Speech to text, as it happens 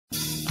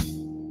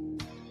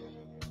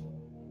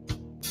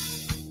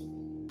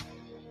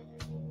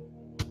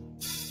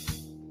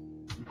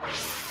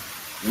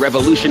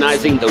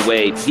revolutionizing the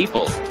way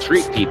people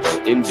treat people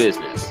in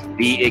business.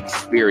 The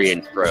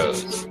Experience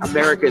Pros,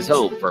 America's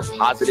home for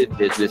positive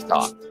business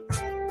talk.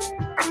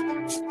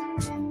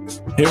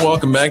 Hey,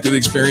 welcome back to the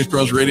Experience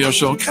Pros radio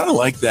show. Kind of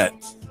like that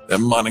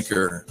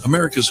moniker,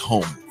 America's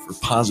home for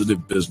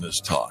positive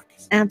business talk.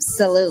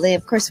 Absolutely.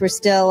 Of course, we're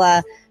still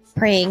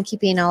praying,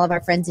 keeping all of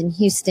our friends in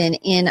Houston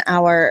in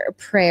our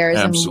prayers.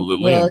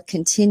 Absolutely. And we'll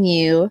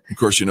continue. Of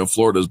course, you know,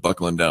 Florida's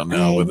buckling down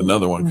now with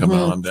another one coming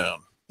on down.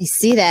 You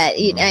see that.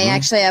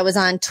 I was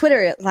on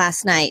Twitter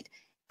last night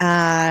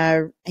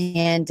and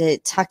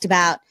it talked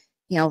about,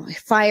 you know,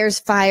 fires,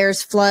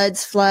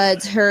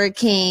 floods,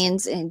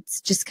 hurricanes, and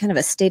it's just kind of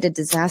a state of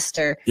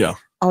disaster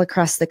all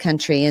across the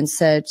country. And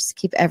so just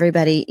keep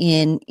everybody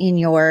in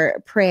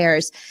your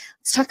prayers.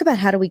 Let's talk about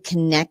how do we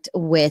connect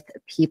with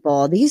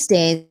people. These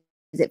days,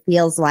 it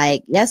feels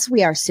like, yes,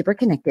 we are super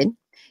connected.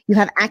 You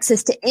have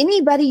access to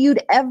anybody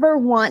you'd ever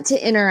want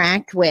to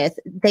interact with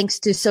thanks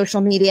to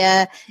social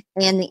media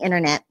and the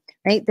internet,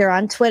 right? They're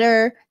on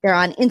Twitter. They're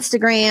on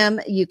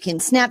Instagram. You can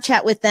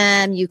Snapchat with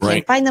them. You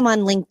can find them on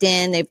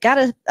LinkedIn. They've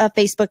got a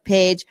Facebook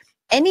page.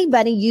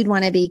 Anybody you'd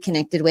want to be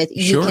connected with,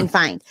 you can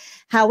find.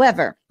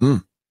 However,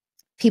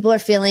 people are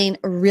feeling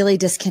really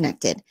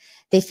disconnected.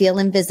 They feel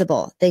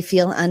invisible. They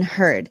feel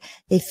unheard.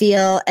 They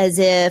feel as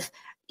if,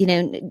 you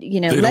know,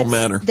 they don't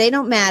matter. They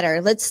don't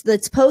matter.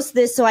 Let's post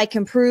this so I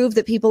can prove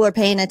that people are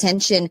paying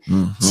attention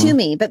to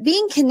me. But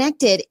being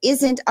connected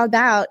isn't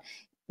about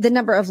the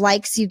number of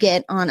likes you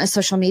get on a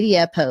social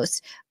media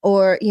post,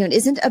 or, you know, it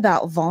isn't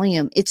about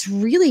volume. It's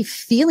really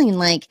feeling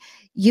like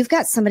you've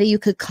got somebody you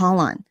could call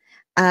on,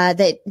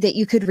 that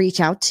you could reach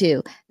out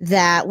to,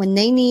 that when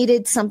they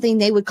needed something,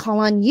 they would call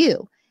on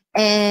you.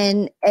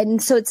 And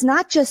so it's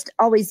not just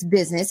always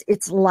business,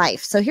 it's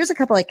life. So here's a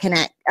couple of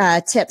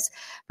tips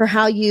for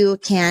how you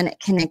can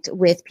connect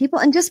with people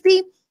and just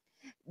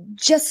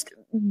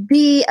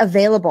be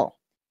available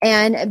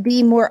and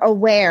be more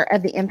aware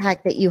of the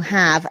impact that you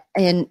have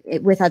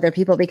with other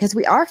people, because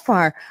we are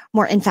far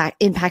more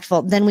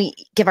impactful than we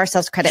give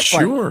ourselves credit for.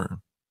 Sure.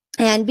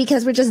 And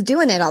because we're just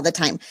doing it all the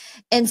time.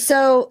 And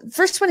so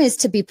first one is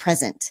to be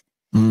present.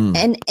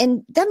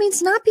 And that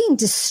means not being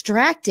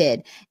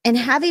distracted and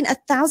having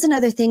 1,000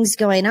 other things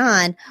going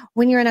on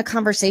when you're in a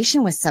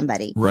conversation with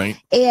somebody. Right.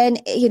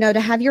 And, you know, to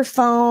have your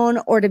phone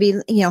or to be,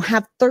 you know,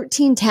 have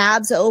 13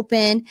 tabs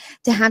open,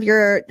 to have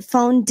your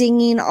phone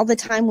dinging all the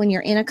time when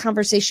you're in a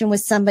conversation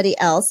with somebody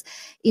else,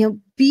 you know,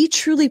 be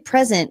truly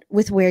present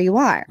with where you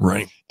are.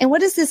 Right. And what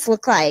does this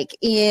look like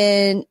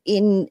on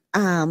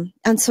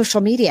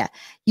social media?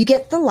 You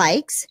get the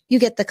likes, you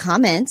get the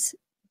comments.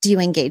 Do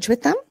you engage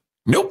with them?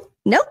 Nope.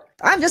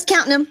 I'm just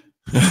counting them.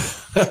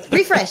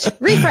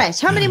 Refresh.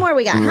 How many more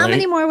we got? How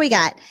many more we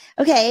got?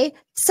 Okay.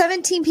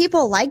 17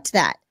 people liked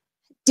that.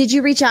 Did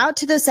you reach out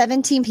to those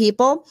 17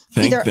 people?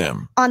 Thank either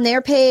them on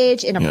their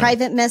page, in a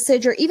private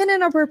message, or even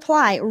in a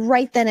reply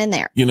right then and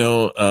there? You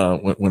know,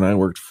 when I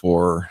worked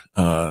for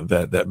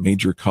that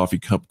major coffee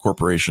cup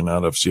corporation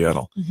out of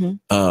Seattle,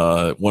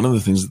 one of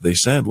the things that they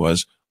said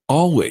was,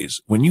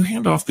 always, when you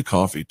hand off the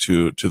coffee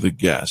to the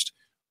guest,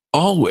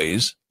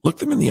 always look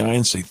them in the eye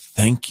and say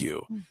thank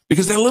you,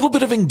 because that little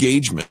bit of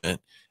engagement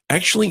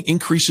actually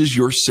increases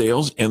your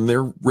sales and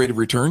their rate of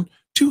return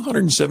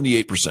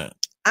 278%.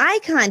 Eye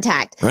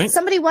contact. Right?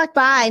 Somebody walked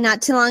by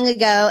not too long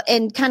ago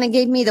and kind of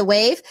gave me the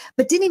wave,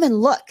 but didn't even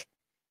look.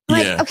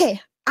 Okay,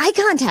 eye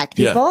contact,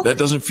 people. Yeah, that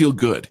doesn't feel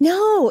good.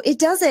 No, it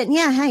doesn't.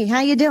 Yeah, hey, how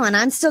you doing?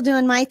 I'm still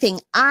doing my thing.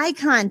 Eye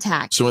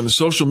contact. So in the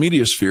social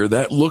media sphere,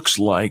 that looks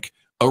like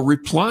a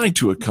reply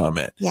to a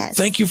comment. Yes.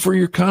 Thank you for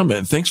your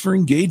comment. Thanks for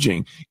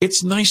engaging.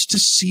 It's nice to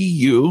see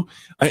you.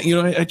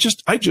 I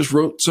just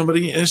wrote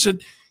somebody and I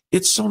said,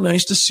 it's so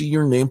nice to see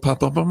your name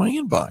pop up on my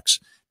inbox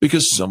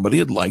because somebody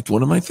had liked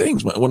one of my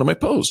things, one of my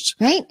posts.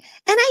 Right. And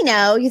I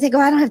know you think, oh,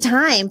 I don't have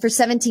time for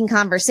 17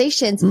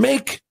 conversations.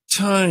 Make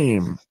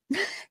time.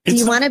 Do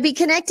you want to be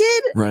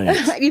connected?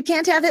 Right. You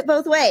can't have it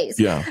both ways.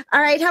 Yeah. All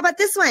right. How about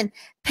this one?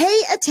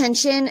 Pay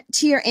attention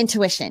to your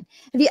intuition.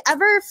 Have you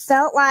ever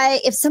felt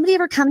like, if somebody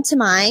ever come to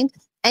mind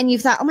and you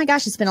thought, oh my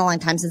gosh, it's been a long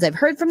time since I've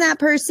heard from that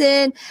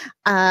person.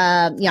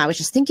 I was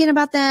just thinking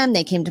about them.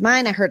 They came to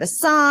mind. I heard a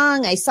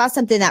song. I saw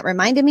something that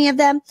reminded me of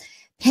them.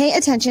 Pay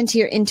attention to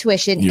your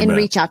intuition and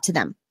reach out to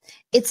them.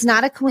 It's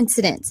not a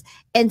coincidence.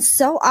 And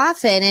so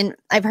often, and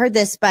I've heard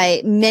this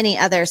by many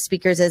other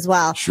speakers as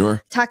well.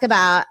 Sure. Talk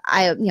about,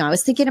 I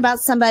was thinking about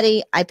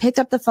somebody, I picked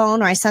up the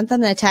phone or I sent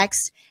them a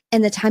text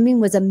and the timing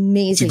was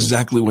amazing. It's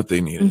exactly what they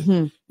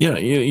needed.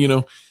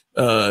 Yeah.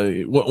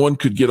 One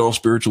could get all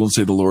spiritual and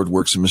say the Lord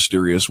works in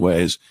mysterious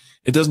ways.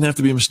 It doesn't have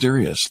to be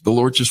mysterious. The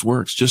Lord just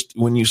works. Just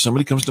when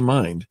somebody comes to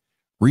mind,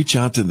 reach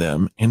out to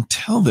them and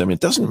tell them. It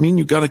doesn't mean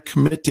you got to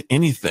commit to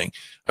anything.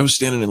 I was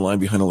standing in line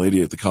behind a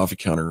lady at the coffee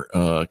counter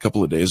a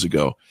couple of days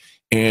ago,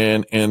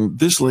 and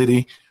this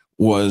lady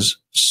was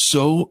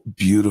so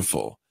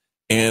beautiful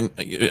and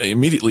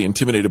immediately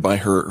intimidated by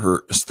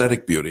her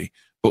aesthetic beauty.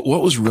 But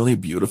what was really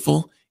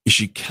beautiful is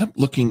she kept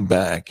looking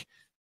back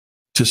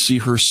to see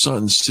her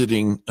son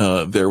sitting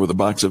there with a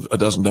box of a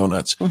dozen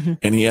donuts.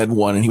 And he had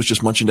one and he was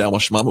just munching down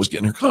while Mama was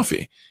getting her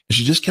coffee. And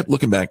she just kept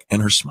looking back,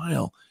 and her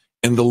smile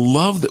and the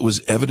love that was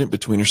evident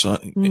between her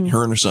and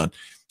her son.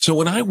 So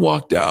when I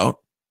walked out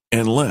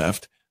and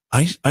left,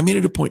 I made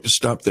it a point to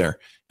stop there.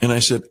 And I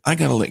said, I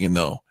got to let you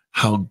know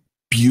how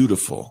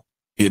beautiful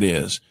it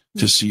is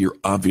to see your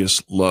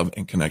obvious love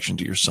and connection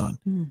to your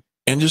son,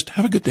 and just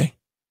have a good day.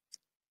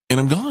 And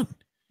I'm gone.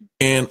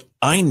 And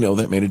I know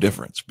that made a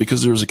difference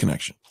because there was a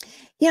connection.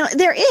 You know,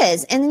 there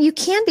is, and you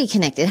can be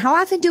connected. How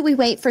often do we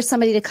wait for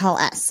somebody to call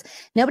us?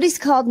 Nobody's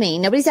called me.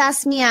 Nobody's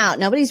asked me out.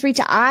 Nobody's reached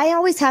out. I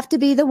always have to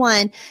be the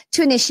one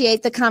to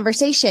initiate the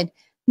conversation.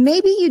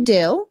 Maybe you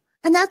do,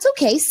 and that's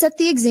okay. Set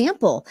the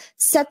example.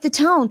 Set the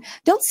tone.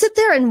 Don't sit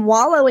there and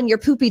wallow in your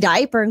poopy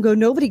diaper and go,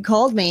 nobody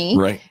called me.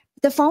 Right.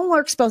 The phone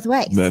works both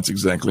ways. That's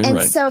exactly right.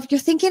 And so if you're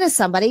thinking of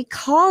somebody,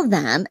 call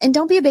them and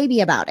don't be a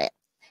baby about it.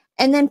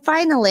 And then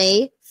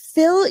finally,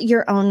 fill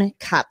your own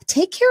cup.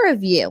 Take care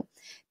of you.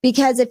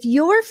 Because if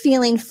you're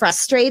feeling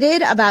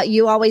frustrated about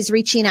you always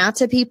reaching out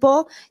to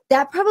people,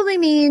 that probably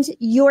means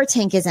your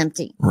tank is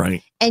empty.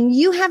 Right. And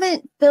you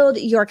haven't filled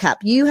your cup.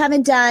 You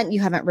haven't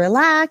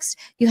relaxed.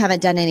 You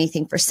haven't done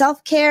anything for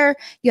self-care.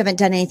 You haven't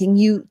done anything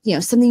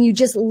something you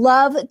just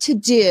love to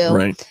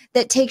do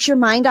that takes your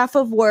mind off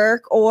of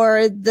work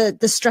or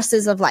the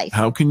stresses of life.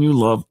 How can you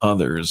love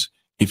others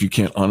if you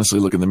can't honestly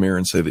look in the mirror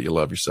and say that you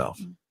love yourself?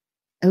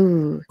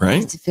 Ooh,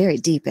 right. It's very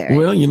deep, Eric.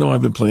 Well,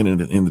 I've been playing it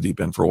in the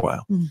deep end for a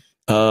while.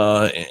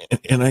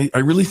 And I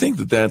really think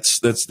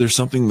there's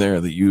something there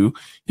that you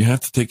have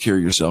to take care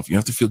of yourself. You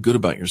have to feel good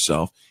about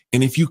yourself.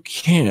 And if you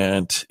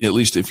can't, at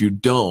least if you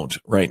don't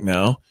right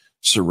now,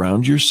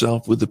 surround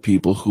yourself with the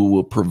people who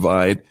will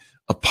provide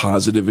a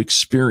positive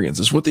experience.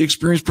 That's what the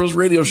Experience Pros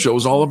radio show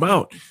is all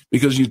about,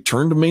 because you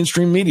turn to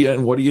mainstream media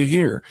and what do you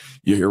hear?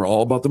 You hear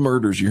all about the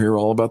murders. You hear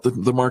all about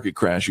the market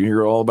crash. You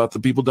hear all about the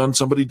people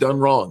somebody done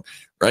wrong,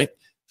 right?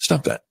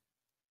 Stop that.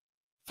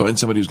 Find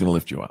somebody who's going to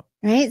lift you up.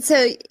 Right.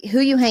 So who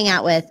you hang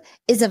out with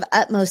is of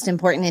utmost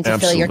importance to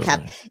fill your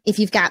cup. If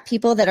you've got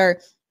people that are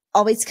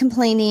always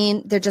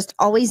complaining, they're just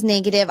always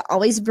negative,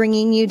 always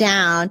bringing you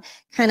down,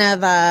 kind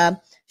of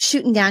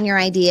shooting down your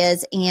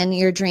ideas and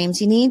your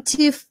dreams,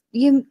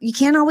 you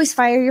can't always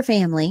fire your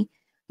family.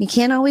 You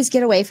can't always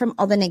get away from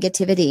all the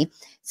negativity.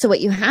 So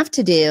what you have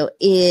to do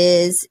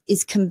is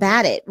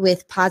combat it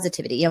with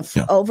positivity,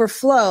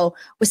 overflow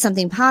with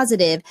something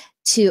positive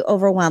to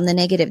overwhelm the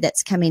negative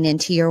that's coming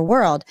into your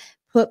world.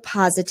 Put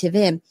positive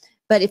in.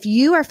 But if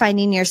you are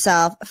finding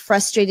yourself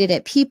frustrated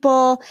at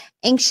people,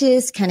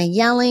 anxious, kind of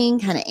yelling,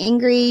 kind of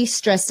angry,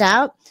 stressed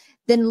out,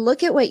 then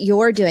look at what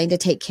you're doing to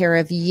take care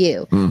of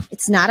you.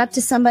 It's not up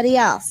to somebody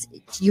else.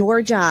 It's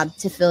your job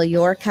to fill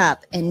your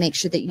cup and make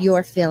sure that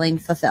you're feeling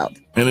fulfilled.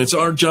 And it's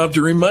our job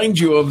to remind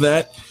you of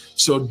that.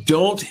 So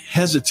don't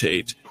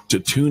hesitate to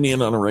tune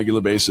in on a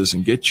regular basis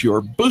and get your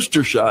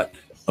booster shot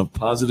of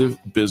positive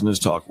business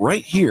talk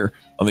right here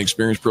on the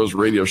Experience Pros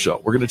radio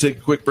show. We're going to take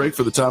a quick break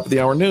for the top of the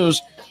hour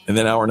news, and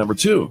then hour number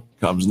 2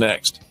 comes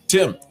next.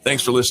 Tim,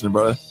 thanks for listening,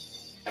 brother.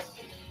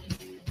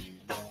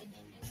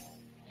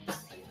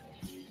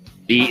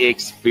 The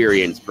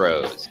Experience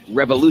Pros,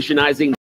 revolutionizing